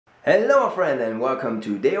Hello my friend and welcome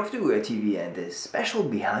to Day of the OUYA TV and this special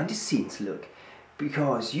behind the scenes look.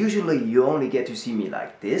 Because usually you only get to see me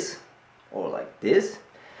like this or like this,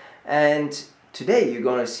 and today you're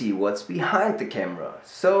gonna see what's behind the camera.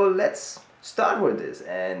 So let's start with this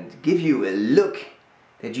and give you a look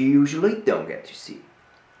that you usually don't get to see.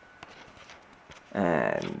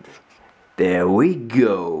 And there we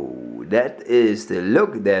go. That is the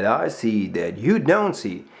look that I see that you don't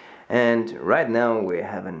see. And right now we're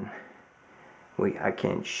having, wait, I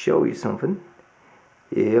can show you something.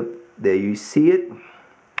 Yep, there you see it.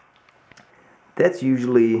 That's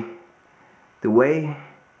usually the way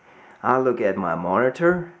I look at my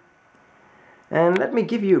monitor. And let me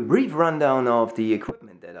give you a brief rundown of the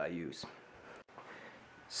equipment that I use.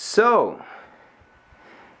 So,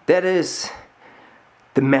 that is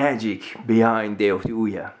the magic behind Day of the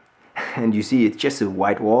OUYA. And you see it's just a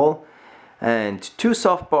white wall and two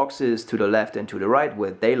soft boxes to the left and to the right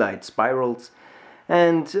with daylight spirals,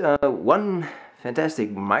 and one fantastic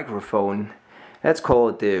microphone that's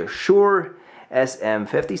called the Shure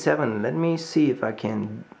SM57. Let me see if I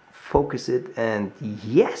can focus it, and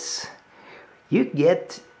yes, you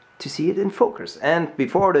get to see it in focus. And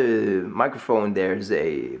before the microphone there's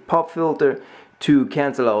a pop filter to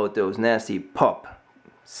cancel out those nasty pop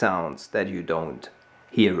sounds that you don't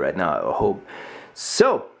hear right now, I hope.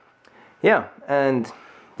 So yeah, and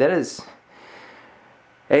that is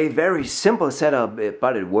a very simple setup,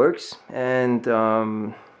 but it works. And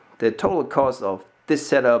the total cost of this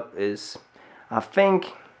setup is, I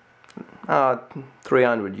think,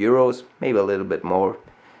 300 euros, maybe a little bit more,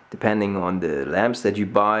 depending on the lamps that you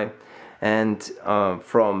buy. And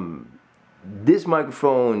from this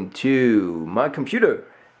microphone to my computer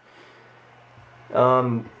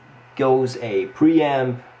goes a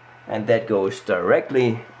preamp, and that goes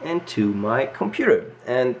directly into my computer,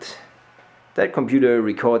 and that computer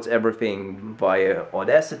records everything via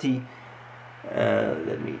Audacity.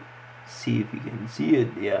 Let me see if you can see it.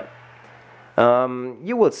 Yeah,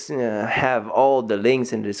 you will have all the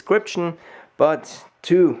links in the description, but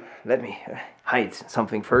let me hide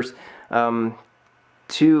something first,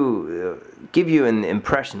 to give you an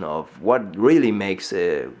impression of what really makes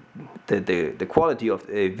the quality of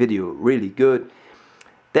a video really good.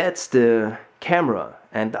 That's the camera,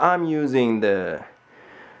 and I'm using the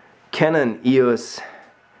Canon EOS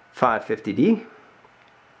 550D.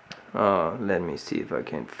 Let me see if I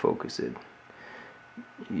can focus it.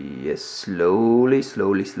 Yes, slowly,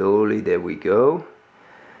 there we go.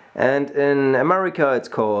 And in America it's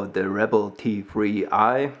called the Rebel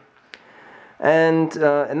T3i. And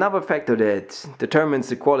another factor that determines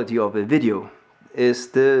the quality of a video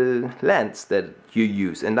is the lens that you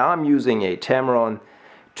use, and I'm using a Tamron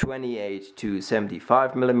 28 to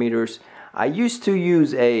 75 millimeters. I used to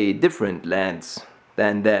use a different lens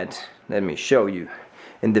than that. Let me show you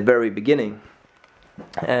in the very beginning,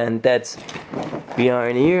 and that's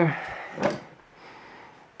behind here.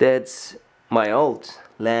 That's my old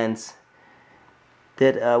lens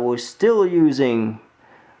that I was still using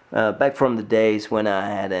back from the days when I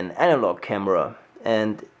had an analog camera,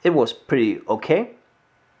 and it was pretty okay.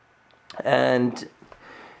 And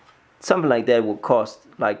something like that would cost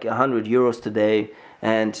like 100 euros today,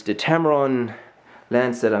 and the Tamron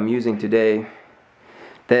lens that I'm using today,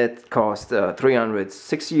 that cost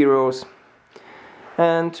 360 euros,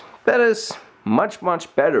 and that is much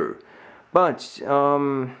better. But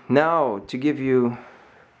now to give you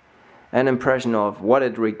an impression of what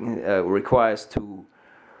it requires to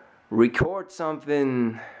record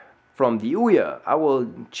something from the OUYA, I will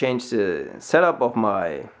change the setup of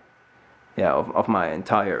my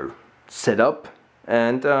entire setup,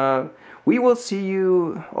 and we will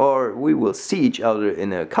see each other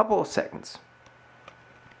in a couple of seconds.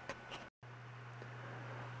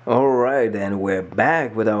 Alright, and we're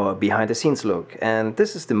back with our behind the scenes look, and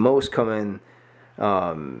this is the most common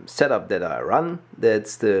setup that I run.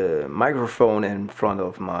 That's the microphone in front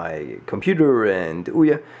of my computer and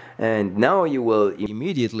OUYA, and now you will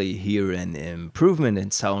immediately hear an improvement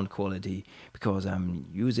in sound quality because I'm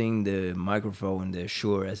using the microphone, the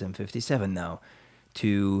Shure SM57 now,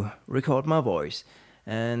 to record my voice.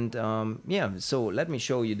 And yeah, so let me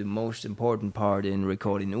show you the most important part in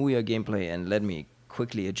recording OUYA gameplay, and let me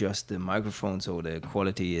quickly adjust the microphone so the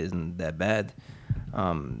quality isn't that bad.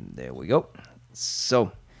 There we go.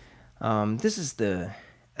 So this is the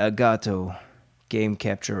Elgato Game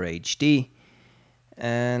Capture HD,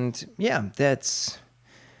 and yeah, that's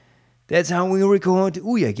how we record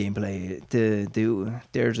OUYA gameplay.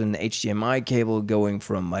 There's an HDMI cable going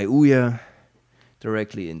from my OUYA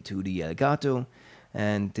directly into the Elgato,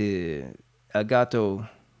 and the Elgato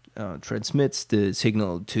transmits the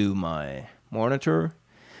signal to my monitor,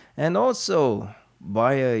 and also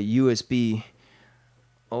via USB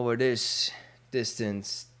over this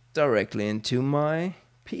distance directly into my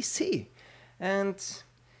PC. And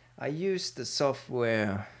I use the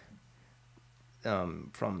software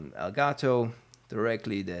from Elgato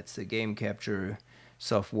directly. That's the game capture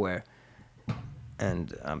software.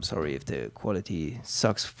 And I'm sorry if the quality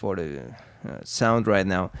sucks for the sound right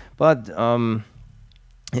now, but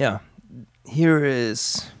yeah, here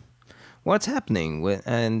is what's happening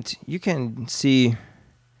and you can see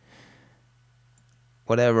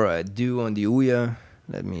whatever I do on the OUYA.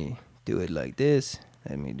 Let me do it like this.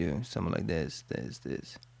 Let me do something like this. There's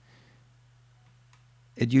this.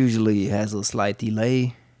 It usually has a slight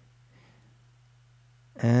delay.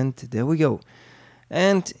 And there we go.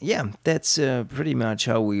 And yeah, that's pretty much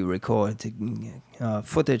how we record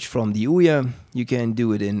footage from the OUYA. You can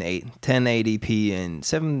do it in 1080p and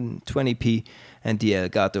 720p, and the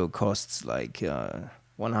Elgato costs like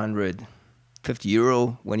 150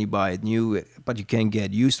 euro when you buy it new, but you can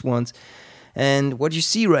get used ones. And what you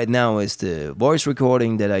see right now is the voice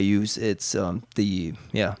recording that I use. It's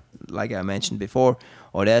like I mentioned before,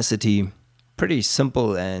 Audacity, pretty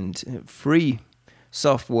simple and free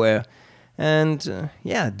software. And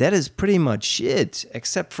yeah, that is pretty much it,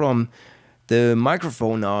 except from the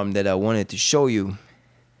microphone arm that I wanted to show you.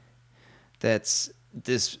 That's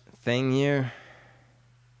this thing here.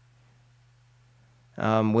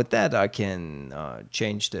 With that, I can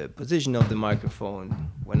change the position of the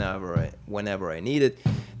microphone whenever I need it.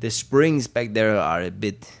 The springs back there are a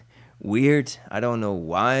bit weird. I don't know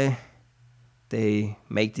why they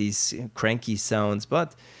make these cranky sounds,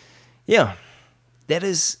 but yeah, that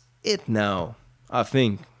is it now, I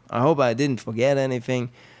think. I hope I didn't forget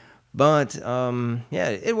anything, but yeah,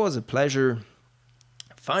 it was a pleasure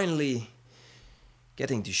finally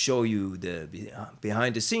getting to show you the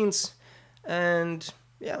behind the scenes. And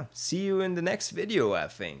yeah, see you in the next video, I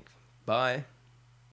think. Bye.